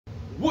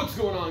What's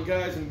going on,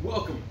 guys, and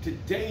welcome to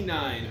day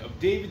 9 of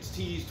David's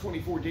Tea's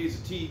 24 Days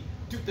of Tea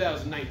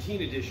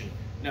 2019 edition.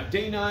 Now,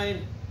 day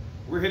 9,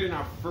 we're hitting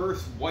our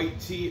first white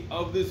tea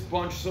of this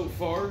bunch so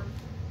far,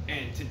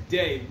 and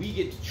today we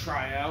get to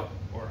try out,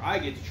 or I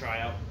get to try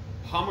out,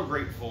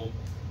 Pomegrateful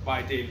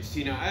by David's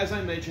Tea. Now, as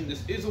I mentioned,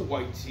 this is a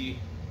white tea,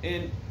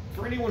 and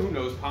for anyone who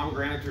knows,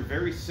 pomegranates are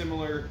very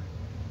similar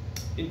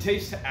in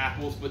taste to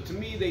apples, but to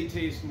me they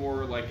taste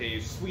more like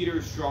a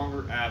sweeter,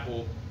 stronger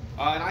apple.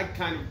 And I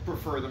kind of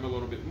prefer them a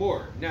little bit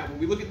more. Now, when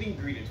we look at the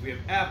ingredients, we have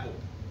apple,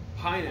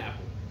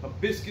 pineapple,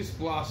 hibiscus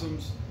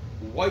blossoms,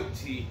 white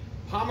tea,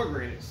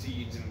 pomegranate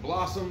seeds and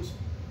blossoms,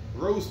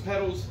 rose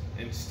petals,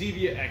 and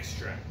stevia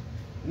extract.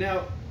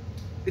 Now,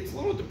 it's a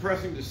little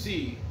depressing to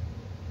see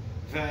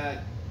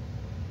that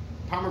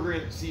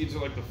pomegranate seeds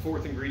are like the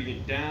 4th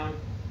ingredient down,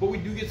 but we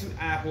do get some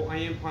apple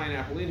and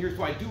pineapple in here,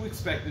 so I do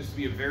expect this to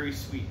be a very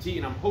sweet tea,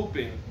 and I'm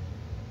hoping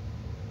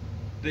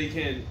they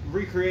can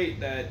recreate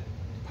that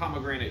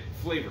pomegranate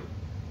flavor.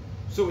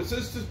 So it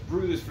says to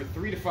brew this for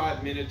 3 to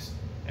 5 minutes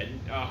at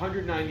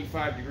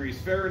 195 degrees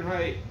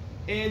Fahrenheit,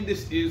 and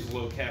this is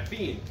low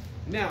caffeine.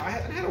 Now, I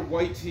haven't had a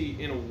white tea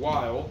in a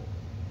while,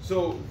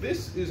 so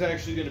this is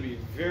actually going to be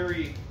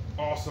very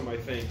awesome, I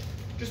think,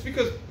 just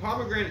because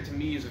pomegranate to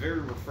me is a very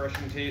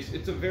refreshing taste.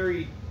 It's a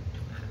very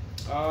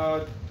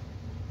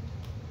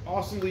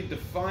awesomely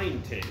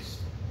defined taste,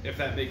 if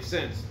that makes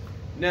sense.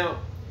 Now,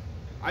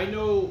 I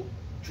know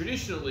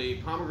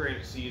traditionally,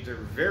 pomegranate seeds are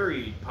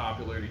very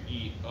popular to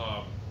eat,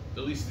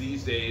 at least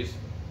these days.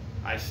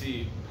 I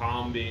see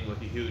Pom being like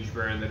a huge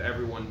brand that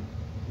everyone,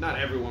 not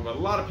everyone, but a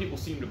lot of people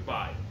seem to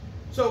buy.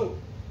 So,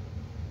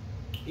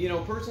 you know,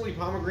 personally,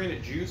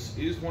 pomegranate juice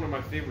is one of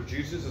my favorite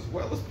juices, as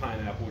well as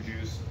pineapple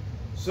juice.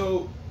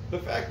 So, the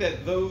fact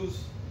that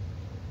those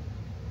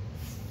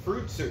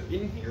fruits are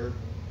in here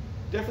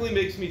definitely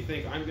makes me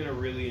think I'm going to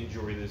really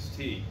enjoy this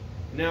tea.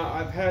 Now,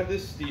 I've had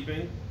this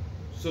steeping,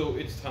 so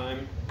it's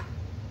time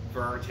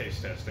for our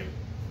taste testing.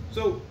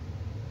 So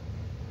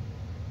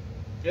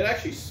it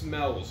actually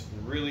smells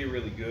really,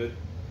 really good.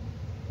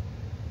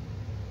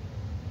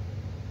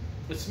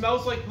 It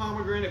smells like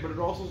pomegranate, but it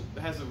also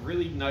has a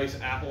really nice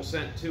apple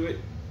scent to it,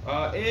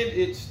 and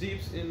it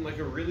steeps in like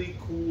a really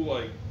cool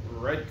like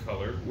red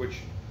color, which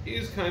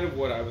is kind of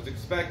what I was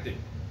expecting.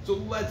 So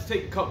let's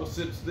take a couple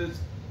sips of this.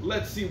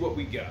 Let's see what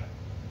we got.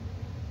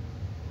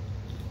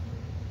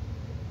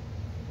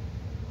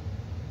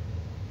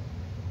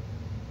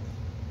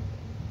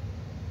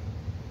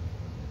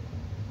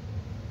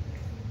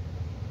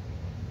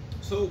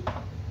 So,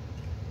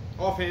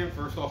 offhand,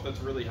 first off, that's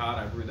really hot.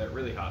 I brewed that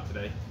really hot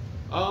today.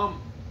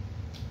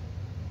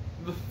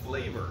 The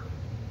flavor.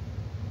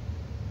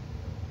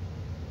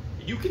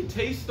 You can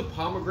taste the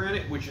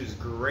pomegranate, which is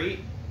great.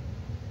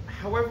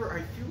 However,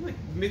 I feel like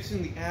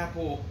mixing the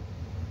apple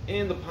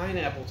and the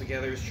pineapple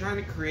together is trying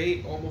to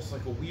create almost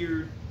like a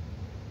weird,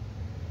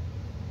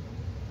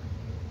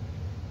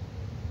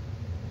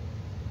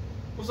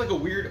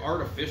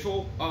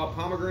 artificial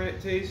pomegranate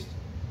taste.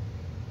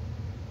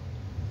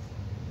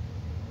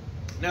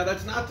 Now,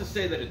 that's not to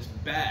say that it's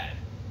bad,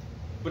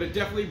 but it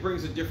definitely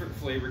brings a different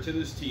flavor to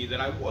this tea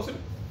that I wasn't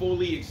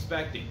fully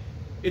expecting.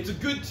 It's a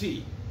good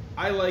tea.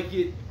 I like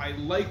it. I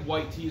like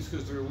white teas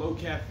because they're low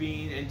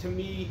caffeine, and to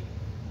me,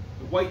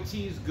 white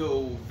teas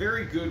go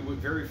very good with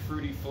very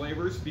fruity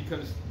flavors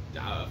because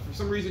for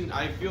some reason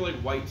I feel like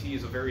white tea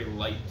is a very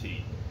light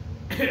tea.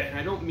 And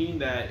I don't mean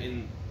that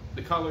in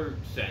the color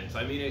sense.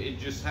 I mean it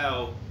just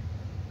how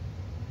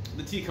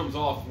the tea comes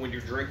off when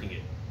you're drinking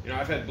it. You know,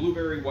 I've had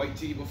blueberry white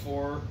tea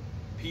before,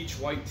 peach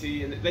white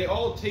tea, and they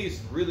all taste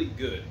really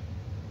good.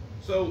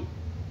 So,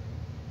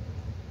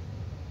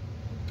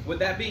 with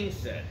that being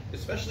said,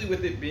 especially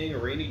with it being a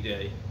rainy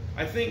day,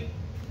 I think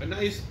a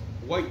nice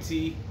white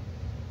tea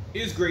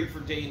is great for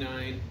day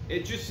 9.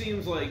 It just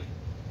seems like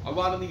a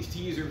lot of these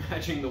teas are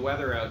matching the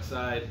weather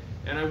outside,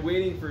 and I'm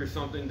waiting for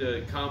something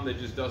to come that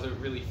just doesn't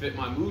really fit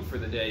my mood for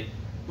the day.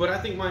 But I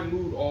think my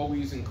mood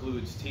always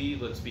includes tea,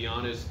 let's be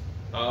honest.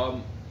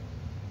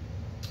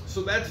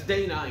 So that's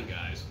day 9,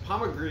 guys.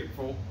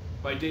 Pomegrateful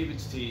by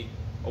David's Tea.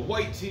 A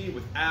white tea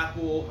with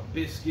apple,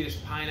 hibiscus,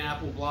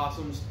 pineapple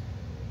blossoms.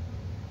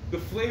 The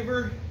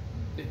flavor,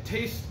 it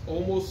tastes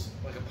almost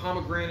like a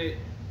pomegranate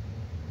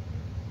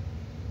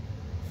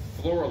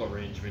floral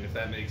arrangement, if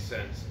that makes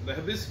sense. The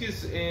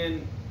hibiscus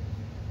and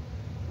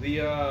the,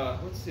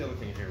 what's the other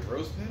thing here?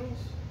 Rose petals?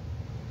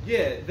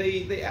 Yeah,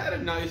 they add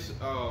a nice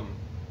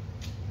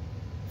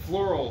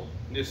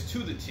floralness to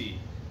the tea,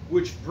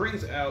 which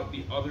brings out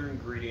the other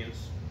ingredients,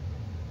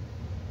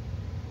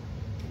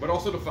 but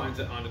also defines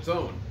it on its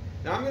own.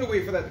 Now, I'm going to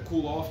wait for that to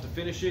cool off to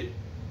finish it.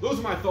 Those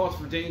are my thoughts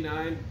for day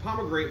 9.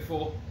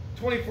 Pomegrateful,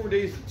 24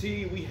 days of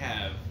tea. We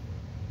have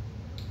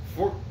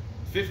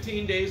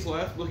 15 days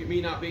left. Look at me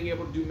not being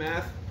able to do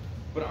math,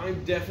 but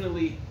I'm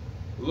definitely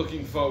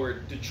looking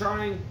forward to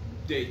trying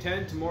day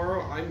 10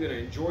 tomorrow. I'm going to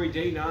enjoy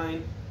day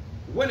 9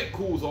 when it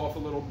cools off a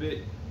little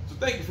bit. So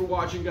thank you for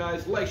watching,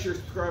 guys. Like, share,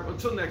 subscribe.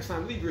 Until next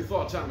time, leave your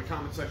thoughts out in the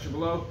comment section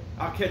below.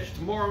 I'll catch you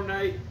tomorrow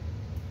night.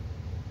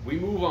 We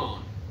move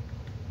on.